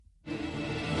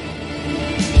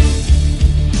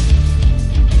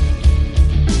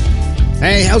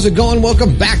Hey, how's it going?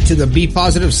 Welcome back to the Be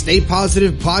Positive, Stay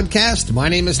Positive podcast. My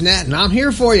name is Nat, and I'm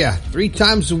here for you 3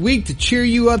 times a week to cheer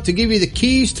you up, to give you the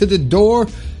keys to the door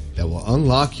that will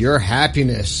unlock your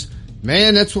happiness.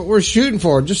 Man, that's what we're shooting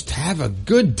for. Just have a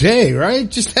good day, right?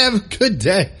 Just have a good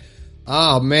day.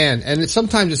 Oh, man. And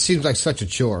sometimes it seems like such a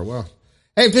chore. Well,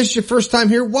 hey, if this is your first time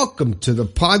here, welcome to the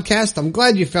podcast. I'm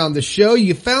glad you found the show.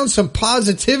 You found some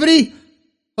positivity.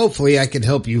 Hopefully, I can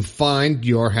help you find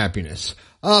your happiness.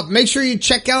 Make sure you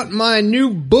check out my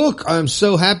new book. I'm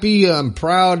so happy. I'm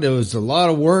proud. It was a lot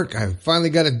of work. I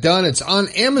finally got it done. It's on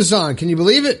Amazon. Can you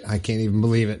believe it? I can't even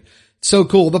believe it. So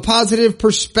cool. The Positive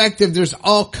Perspective. There's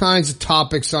all kinds of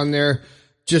topics on there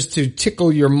just to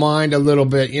tickle your mind a little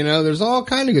bit. You know, there's all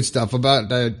kind of good stuff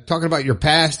about, talking about your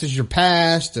past is your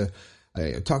past,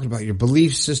 talking about your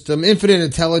belief system, infinite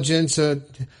intelligence,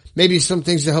 maybe some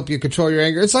things to help you control your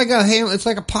anger. It's like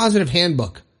a positive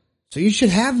handbook. So you should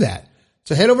have that.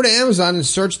 So head over to Amazon and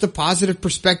search The Positive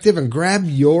Perspective and grab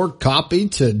your copy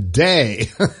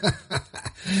today.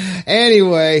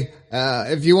 Anyway,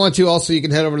 if you want to, also you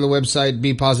can head over to the website,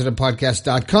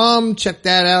 bepositivepodcast.com. Check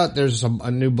that out. There's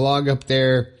a new blog up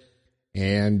there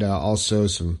and also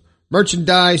some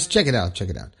merchandise. Check it out.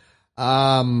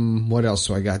 What else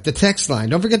do I got? The text line.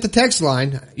 Don't forget the text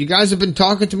line. You guys have been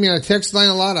talking to me on the text line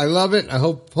a lot. I love it.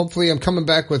 Hopefully I'm coming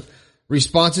back with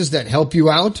responses that help you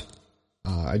out.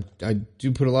 I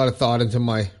do put a lot of thought into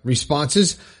my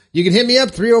responses. You can hit me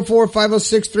up,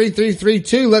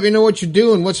 304-506-3332. Let me know what you're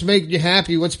doing, what's making you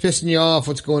happy, what's pissing you off,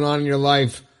 what's going on in your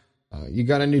life. You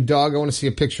got a new dog? I want to see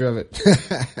a picture of it.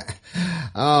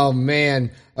 Oh,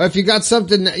 man. If you got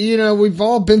something, you know, we've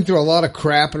all been through a lot of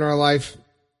crap in our life.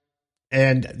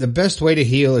 And the best way to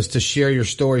heal is to share your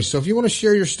story. So if you want to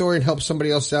share your story and help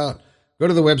somebody else out, go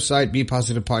to the website,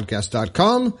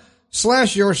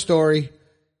 bepositivepodcast.com/yourstory.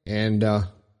 And I'll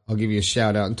give you a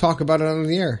shout out and talk about it on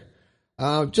the air.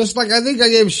 Just like I think I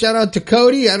gave a shout out to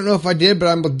Cody. I don't know if I did, but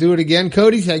I'm going to do it again.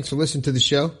 Cody, thanks for listening to the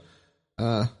show.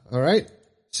 All right.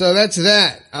 So that's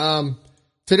that.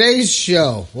 Today's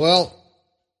show. Well,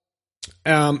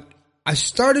 I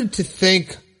started to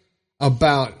think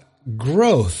about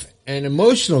growth and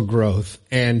emotional growth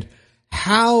and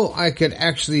how I could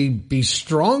actually be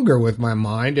stronger with my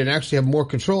mind and actually have more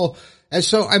control. And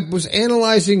so I was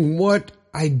analyzing what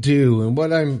I do and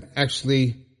what I'm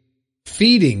actually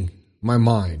feeding my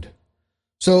mind.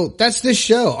 So that's this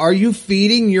show. Are you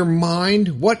feeding your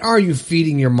mind? What are you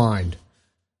feeding your mind?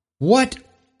 What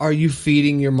are you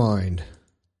feeding your mind?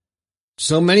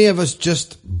 So many of us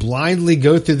just blindly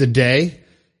go through the day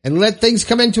and let things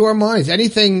come into our minds.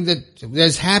 Anything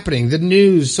that's happening, the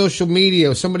news, social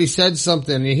media, somebody said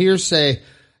something, a hearsay,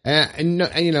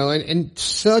 and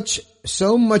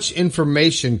so much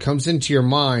information comes into your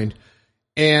mind.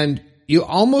 And you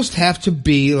almost have to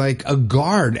be like a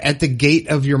guard at the gate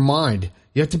of your mind.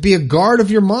 You have to be a guard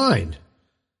of your mind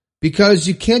because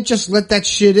you can't just let that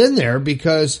shit in there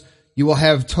because you will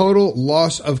have total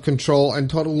loss of control and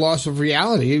total loss of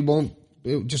reality.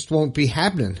 It just won't be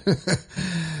happening.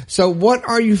 So what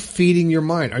are you feeding your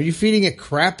mind? Are you feeding it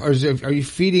crap or are you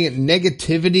feeding it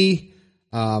negativity?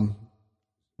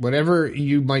 Whatever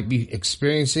you might be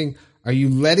experiencing, are you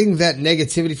letting that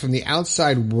negativity from the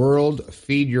outside world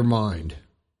feed your mind?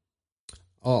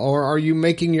 Or are you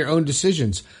making your own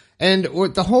decisions? And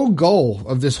what the whole goal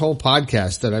of this whole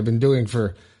podcast that I've been doing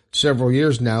for several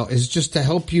years now is just to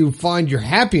help you find your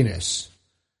happiness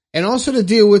and also to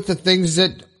deal with the things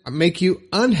that make you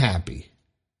unhappy.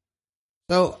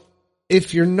 So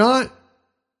if you're not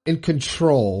in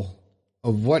control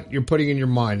of what you're putting in your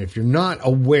mind, if you're not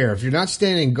aware, if you're not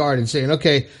standing guard and saying,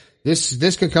 okay,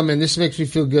 this could come in. This makes me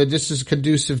feel good. This is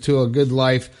conducive to a good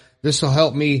life. This will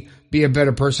help me be a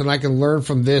better person. I can learn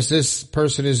from this. This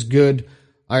person is good.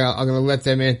 I'm going to let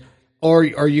them in. Or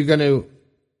are you going to,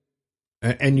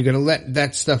 and you're going to let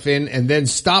that stuff in and then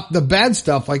stop the bad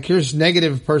stuff? Like here's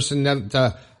negative person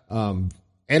that,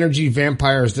 energy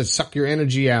vampires that suck your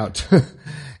energy out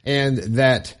and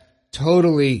that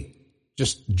totally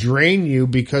just drain you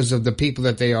because of the people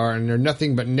that they are. And they're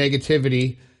nothing but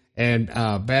negativity and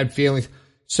bad feelings.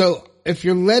 So if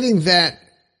you're letting that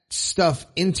stuff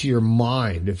into your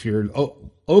mind, if you're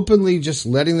openly just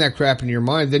letting that crap into your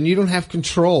mind, then you don't have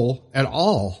control at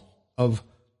all of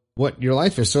what your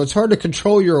life is. So it's hard to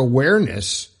control your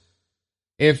awareness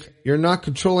if you're not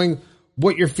controlling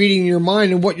what you're feeding your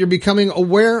mind and what you're becoming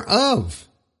aware of.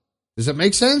 Does that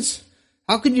make sense?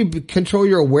 How can you control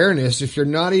your awareness if you're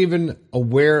not even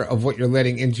aware of what you're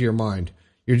letting into your mind?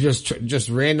 You're just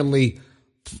randomly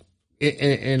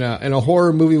in a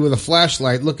horror movie with a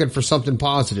flashlight looking for something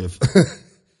positive.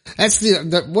 That's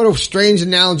what a strange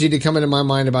analogy to come into my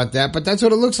mind about that, but that's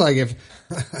what it looks like.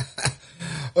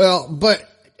 But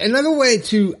another way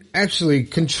to actually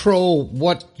control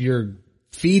what you're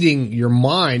feeding your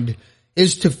mind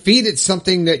is to feed it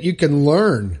something that you can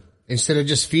learn instead of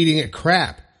just feeding it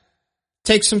crap.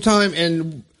 Take some time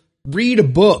and read a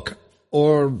book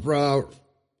or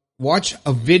watch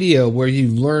a video where you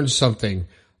learn something,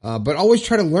 but always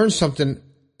try to learn something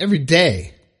every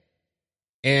day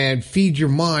and feed your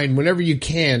mind whenever you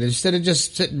can instead of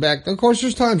just sitting back. Of course,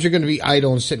 there's times you're going to be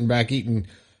idle and sitting back eating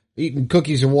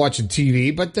cookies and watching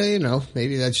TV, but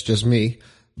maybe that's just me.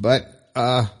 But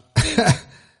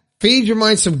feed your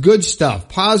mind some good stuff,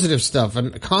 positive stuff,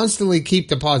 and constantly keep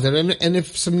the positive. And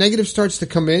if some negative starts to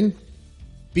come in,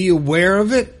 be aware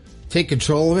of it, take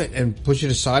control of it, and push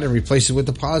it aside and replace it with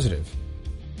the positive.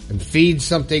 And feed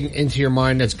something into your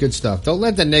mind that's good stuff. Don't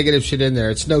let the negative shit in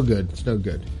there. It's no good. It's no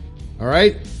good. All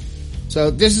right? So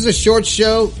this is a short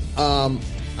show.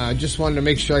 I just wanted to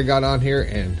make sure I got on here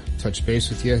and touch base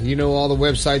with you. You know all the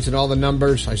websites and all the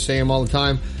numbers. I say them all the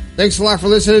time. Thanks a lot for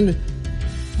listening.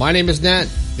 My name is Nat.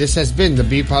 This has been the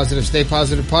Be Positive, Stay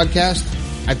Positive podcast.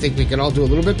 I think we can all do a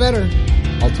little bit better.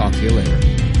 I'll talk to you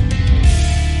later.